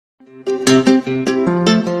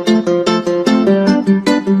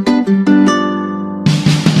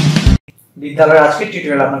বিদ্যালয়ের আজকের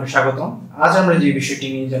টিউটোরিয়ালে আপনাকে স্বাগতম। আজ আমরা যে বিষয়টি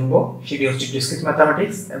নিয়ে জানবো সেটি হচ্ছে ডিসক্রিট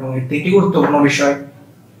ম্যাথমেটিক্স এবং এর তিনটি গুরুত্বপূর্ণ বিষয়: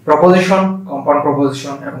 প্রপোজিশন, কম্পাউন্ড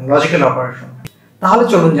প্রপোজিশন এবং লজিক্যাল অপারেশন। তাহলে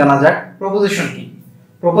চলুন জানা যাক প্রপোজিশন কি।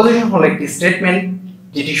 প্রপোজিশন হলো একটি স্টেটমেন্ট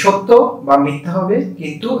যেটি সত্য বা মিথ্যা হবে,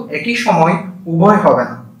 কিন্তু একই সময় উভয় হবে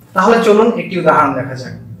না। তাহলে চলুন একটি উদাহরণ দেখা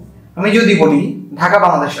যাক। আমি যদি বলি ঢাকা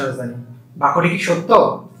বাংলাদেশের রাজধানী, বাক্যটি কি সত্য?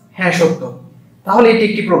 হ্যাঁ, সত্য। তাহলে এটি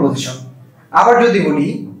একটি প্রপোজিশন। আবার যদি বলি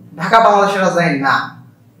ঢাকা বাংলাদেশের রাজধানী না,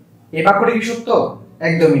 এই বাক্যটি কি সত্য?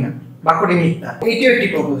 একদমই না, বাক্যটি মিথ্যা। এটিও একটি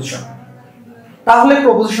প্রপোজিশন। তাহলে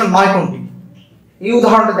প্রপোজিশন নয় কোনটি? এই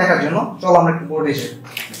উদাহরণটা দেখার জন্য চলো আমরা একটু বোর্ডে যাই।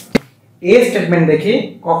 এই স্টেটমেন্ট দেখে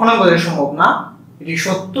কখনোই বোঝা সম্ভব না এটি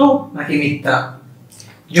সত্য নাকি মিথ্যা।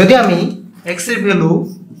 যদি আমি x এর ভ্যালু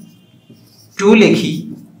 2 লিখি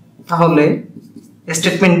তাহলে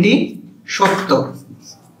স্টেটমেন্টটি সত্য,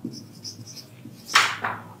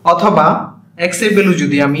 অথবা x এর ভ্যালু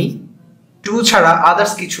যদি আমি 2 ছাড়া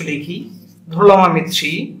আদার্স কিছু লিখি, ধরলাম আমি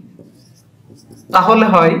 3, তাহলে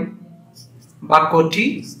হয় বাক্যটি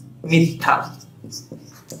মিথ্যা।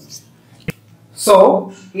 সো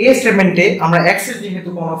এই স্টেটমেন্টে আমরা x এর যেহেতু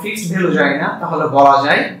কোনো ফিক্সড ভ্যালু যায় না, তাহলে বলা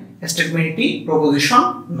যায় স্টেটমেন্টটি প্রপোজিশন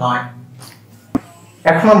নয়।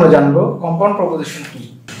 এখন আমরা জানবো কম্পাউন্ড প্রপোজিশন কি।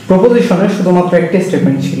 প্রপোজিশনে শুধুমাত্র একটি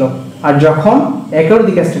স্টেটমেন্ট ছিল, আর যখন একের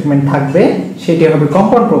দিকে স্টেটমেন্ট থাকবে সেটি হবে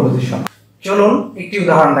কম্পাউন্ড প্রপোজিশন। চলুন একটি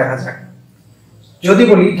উদাহরণ দেখা যাক। যদি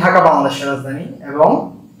বলি ঢাকা বাংলাদেশের রাজধানী এবং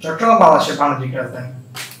চট্টগ্রাম বাংলাদেশের বাণিজ্যিক রাজধানী,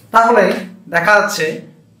 তাহলে দেখা যাচ্ছে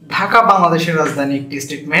ঢাকা বাংলাদেশের রাজধানী একটি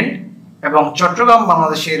স্টেটমেন্ট এবং চট্টগ্রাম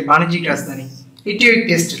বাংলাদেশের বাণিজ্যিক রাজধানী এটিও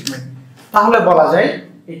একটি স্টেটমেন্ট। তাহলে বলা যায়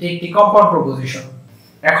এটি একটি কম্পাউন্ড প্রপোজিশন।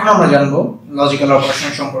 এখন আমরা জানবো লজিক্যাল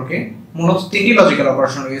অপারেশন সম্পর্কে। মূলত তিনটি লজিক্যাল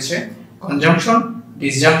অপারেশন রয়েছে: কনজাংশন,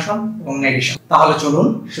 ডিসজাংশন এবং নেগেশন। তাহলে চলুন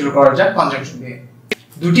শুরু করা যাক কনজাংশন দিয়ে।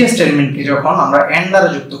 দুটি স্টেটমেন্টকে যখন আমরা এন্ড দ্বারা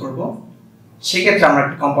যুক্ত করব, সেক্ষেত্রে আমরা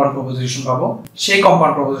একটি কম্পাউন্ড প্রপোজিশন পাবো। সেই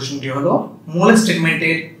কম্পাউন্ড প্রপোজিশনটি হলো মূল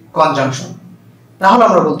স্টেটমেন্টের কনজাংশন। তাহলে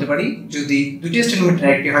আমরা বলতে পারি যদি দুটি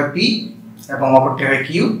স্টেটমেন্টের একটি হয় পি এবং অপরটি হয়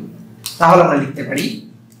কিউ, তাহলে আমরা লিখতে পারি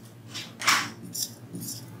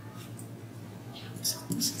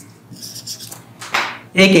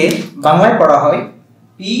একে বাংলায় পড়া হয়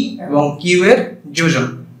পি এবং কিউ এর যোজন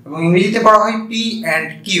এবং ইংরেজিতে পড়া হয় পি এন্ড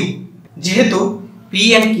কিউ। যেহেতু পি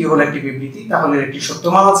এন্ড কিউ হলো একটি বিবৃতি, তাহলে একটি সত্য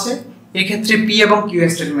মান আছে। এই ক্ষেত্রে পি এবং কিউ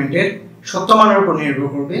স্টেটমেন্টের সত্য মানের উপর নির্ভর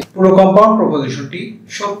করবে পুরো কম্পাউন্ড প্রপোজিশনটি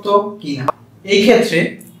সত্য কিনা। এই ক্ষেত্রে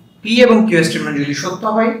পি এবং কিউ স্টেটমেন্ট যদি সত্য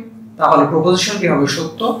হয় তাহলে প্রপোজিশনটি হবে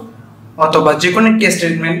সত্য, অথবা যে কোনো একটি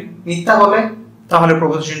স্টেটমেন্ট মিথ্যা হলে তাহলে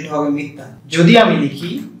প্রপোজিশনটি হবে মিথ্যা। যদি আমি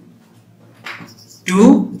লিখি 2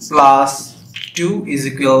 + 2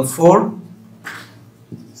 = 4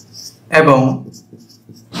 এবং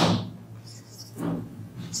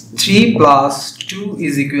 3 + 2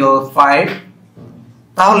 = 5,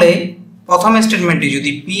 তাহলে প্রথম স্টেটমেন্টটি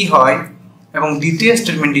যদি পি হয় এবং দ্বিতীয়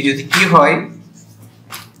স্টেটমেন্টটি যদি কিউ হয়,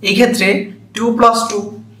 এই ক্ষেত্রে 2 + 2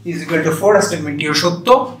 = 4 স্টেটমেন্টটিও সত্য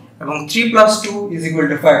এবং 3 + 2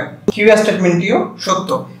 = 5 কিউ স্টেটমেন্টটিও সত্য।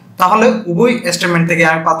 তাহলে উভয় স্টেটমেন্ট থেকে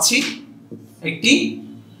আমি পাচ্ছি একটি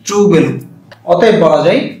ট্রু ভ্যালু। অতএব বলা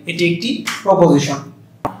যায় এটি একটি প্রপোজিশন।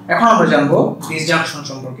 এখন আমরা জানবো ডিসজাংশন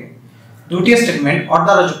সম্পর্কে। দুটি স্টেটমেন্ট অর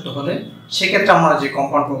দ্বারা যুক্ত হলে সেক্ষেত্রে আমরা যে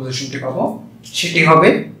কম্পাউন্ড প্রপোজিশনটি পাবো সেটি হবে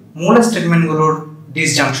মূল স্টেটমেন্টগুলোর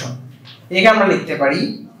ডিসজাংশন। একে আমরা লিখতে পারি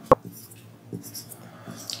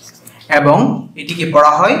এবং এটিকে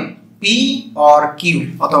পড়া হয় পি অর কিউ,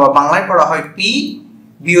 অথবা বাংলায় পড়া হয় পি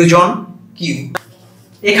বিয়োজন কিউ।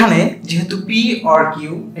 এখানে যেহেতু পি অর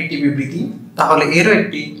কিউ একটি বিবৃতি, তাহলে এরও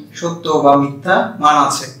একটি সত্য বা মিথ্যা মান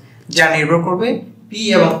আছে, যা নির্ভর করবে পি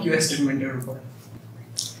এবং কিউ স্টেটমেন্টের উপর।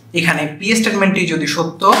 এখানে পি স্টেটমেন্টটি যদি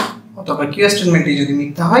সত্য অথবা কিউ স্টেটমেন্টটি যদি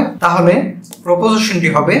মিথ্যা হয়, তাহলে প্রপোজিশনটি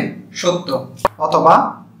হবে সত্য, অথবা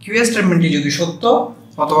কিউ স্টেটমেন্টটি যদি সত্য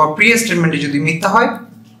অথবা পি স্টেটমেন্টটি যদি মিথ্যা হয়,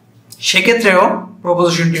 সেক্ষেত্রেও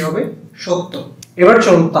প্রপোজিশনটি হবে সত্য। এবার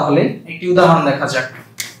চলুন তাহলে একটি উদাহরণ দেখা যাক।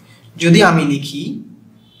 যদি আমি লিখি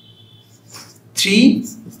 3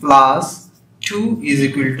 + 2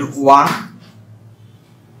 = 1,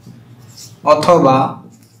 অথবা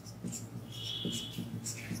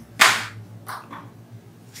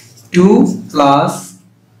 2 +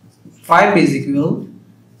 5 =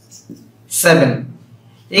 7,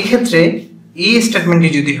 এই ক্ষেত্রে এই স্টেটমেন্টটি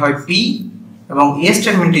যদি হয় পি এবং এই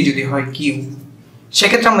স্টেটমেন্টটি যদি হয় কিউ,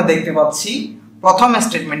 সেক্ষেত্রে আমরা দেখতে পাচ্ছি প্রথম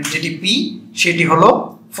স্টেটমেন্ট যেটি পি সেটি হলো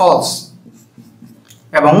ফলস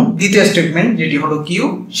এবং দ্বিতীয় স্টেটমেন্ট যেটি হলো কিউ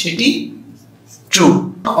সেটি ট্রু।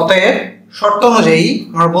 অতএব শর্ত অনুযায়ী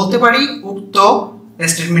আমরা বলতে পারি উক্ত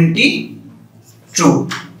স্টেটমেন্টটি ট্রু।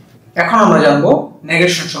 এখন আমরা জানবো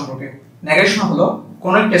নেগেশন সম্পর্কে। নেগেশন হলো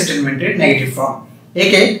কোন একটা স্টেটমেন্টের নেগেটিভ ফর্ম,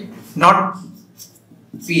 একে নট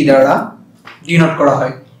পি দ্বারা ডিনোট করা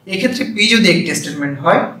হয়। এক্ষেত্রে পি যদি একটি স্টেটমেন্ট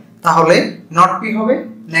হয় তাহলে নট পি হবে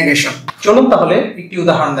নেগেশন। চলুন তাহলে একটি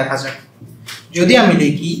উদাহরণ দেখা যাক। যদি আমি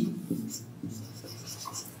লিখি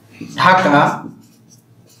ঢাকা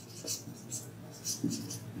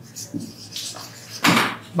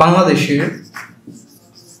বাংলাদেশের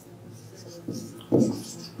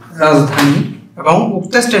রাজধানী এবং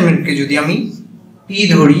উক্ত স্টেটমেন্টকে যদি আমি পি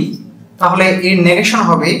ধরি তাহলে এর নেগেশন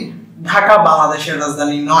হবে ঢাকা বাংলাদেশের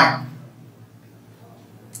রাজধানী নয়।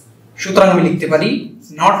 সুতরাং আমি লিখতে পারি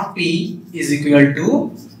not P is equal to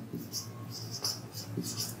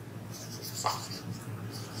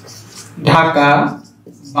Dhaka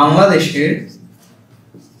বাংলাদেশের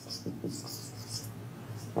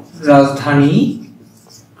রাজধানী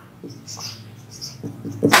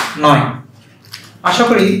নয়। আশা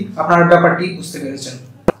করি আপনারা ব্যাপারটি বুঝতে পেরেছেন।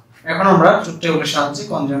 এখন আমরা ট্রুথ টেবিলের সাহায্যে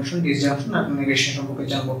কনজাংশন, ডিসজাংশন এবং নেগেশন সম্পর্কে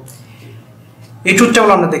জানব। এই ট্রুথ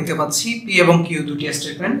টেবিল আমরা দেখতে পাচ্ছি পি এবং কিউ দুটি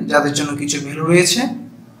স্টেটমেন্ট যাদের জন্য কিছু ভ্যালু রয়েছে।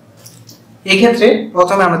 এই ক্ষেত্রে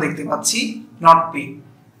প্রথমে আমরা দেখতে পাচ্ছি নট পি।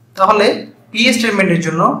 তাহলে পি স্টেটমেন্টের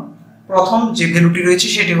জন্য প্রথম যে ভ্যালুটি রয়েছে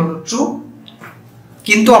সেটি হলো ট্রু,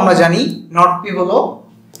 কিন্তু আমরা জানি নট পি হলো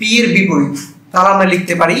পি এর বিপরীত, তাহলে আমরা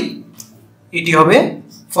লিখতে পারি এটি হবে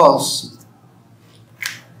ফলস।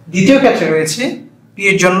 দ্বিতীয় ক্ষেত্রে রয়েছে পি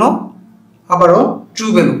এর জন্য আবারও ট্রু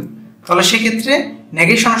ভ্যালু, তাহলে সেক্ষেত্রে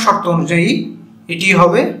নেগেশন শর্ত অনুযায়ী এটি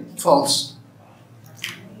হবে ফলস।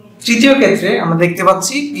 তৃতীয় ক্ষেত্রে আমরা দেখতে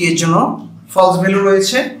পাচ্ছি পি এর জন্য ফলস ভ্যালু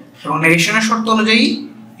রয়েছে এবং নেগেশনের শর্ত অনুযায়ী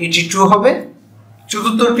এটি ট্রু হবে।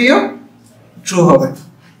 চতুর্থটিও ট্রু হবে।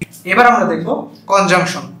 এবার আমরা দেখব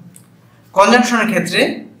কনজাংশন। কনজাংশনের ক্ষেত্রে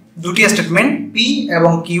দুটি স্টেটমেন্ট পি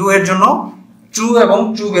এবং কিউ এর জন্য ট্রু এবং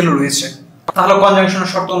ট্রু ভ্যালু রয়েছে। তাহলে কনজাংশনের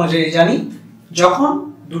শর্ত অনুযায়ী জানি যখন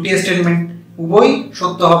দুটি স্টেটমেন্ট উভয়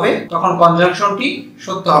সত্য হবে তখন কনজাংশনটি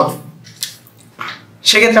সত্য হবে।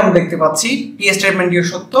 সেক্ষেত্রে আমরা দেখতে পাচ্ছি পি স্টেটমেন্টটিও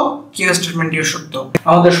সত্য, কিউ স্টেটমেন্টটিও সত্য।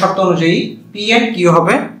 আমাদের শর্ত অনুযায়ী পি এন্ড কিউ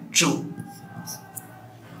হবে ট্রু।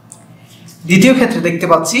 দ্বিতীয় ক্ষেত্রে দেখতে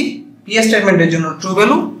পাচ্ছি পি স্টেটমেন্টের জন্য ট্রু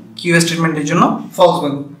ভ্যালু, কিউ স্টেটমেন্টের জন্য ফলস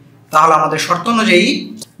ভ্যালু। তাহলে আমাদের শর্ত অনুযায়ী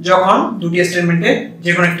যখন দুটি স্টেটমেন্টে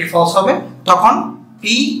যে কোনো একটি ফলস হবে তখন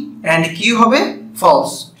পি এন্ড কিউ হবে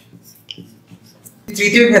ফলস।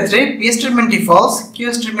 তৃতীয় ক্ষেত্রে পি স্টেটমেন্টটি ফলস, কিউ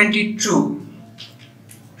স্টেটমেন্টটি ট্রু।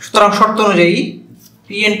 সুতরাং শর্ত অনুযায়ী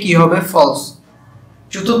পি এন্ড কিউ হবে ফলস।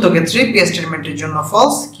 চতুর্থ ক্ষেত্রে পি স্টেটমেন্টের জন্য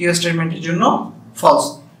ফলস, কিউ স্টেটমেন্টের জন্য ফলস।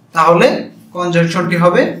 তাহলে কনজাংশনটি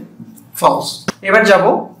হবে ফলস। এবার যাব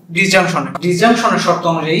ডিসজাংশনে। ডিসজাংশনের শর্ত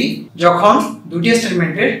অনুযায়ী যখন দুটি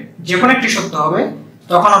স্টেটমেন্টের যে কোনো একটি সত্য হবে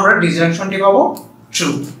তখন আমরা ডিসজাংশনটি পাবো ট্রু।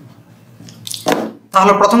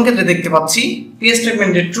 তাহলে প্রথম ক্ষেত্রে দেখতে পাচ্ছি পি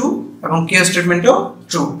স্টেটমেন্টের ট্রু এবং কিউ স্টেটমেন্টও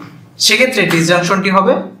ট্রু, সেক্ষেত্রে ডিসজাংশনটি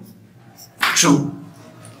হবে ট্রু।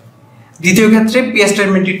 দ্বিতীয় ক্ষেত্রে P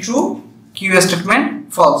স্টেটমেন্টটি true, Q statement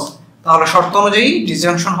false, তাহলে শর্ত অনুযায়ী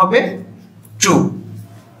ডিসজাংশন হবে ট্রু।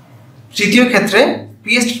 তৃতীয় ক্ষেত্রে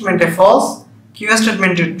পি স্টেটমেন্টে ফলস, কিউ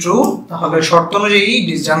স্টেটমেন্টে ট্রু, তাহলে শর্ত অনুযায়ী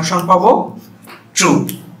ডিসজাংশন পাবো ট্রু।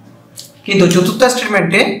 কিন্তু চতুর্থ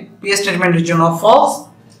স্টেটমেন্টে পি স্টেটমেন্টের জন্য ফলস,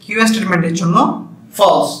 কিউ স্টেটমেন্টের জন্য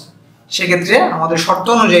ফলস, সেক্ষেত্রে আমাদের শর্ত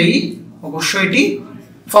অনুযায়ী অবশ্যই এটি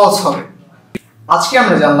ফলস হবে। আজকে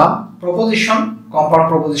আমরা জানলাম প্রপোজিশন, কম্পাউন্ড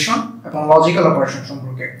প্রপোজিশন এবং লজিক্যাল অপারেশন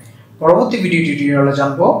সম্পর্কে। পরবর্তী ভিডিও টিউটোরিয়ালে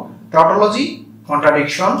জানবো টটোলজি,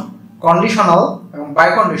 কন্ট্রাডিকশন, কন্ডিশনাল এবং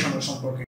বাইকন্ডিশনাল সম্পর্কে।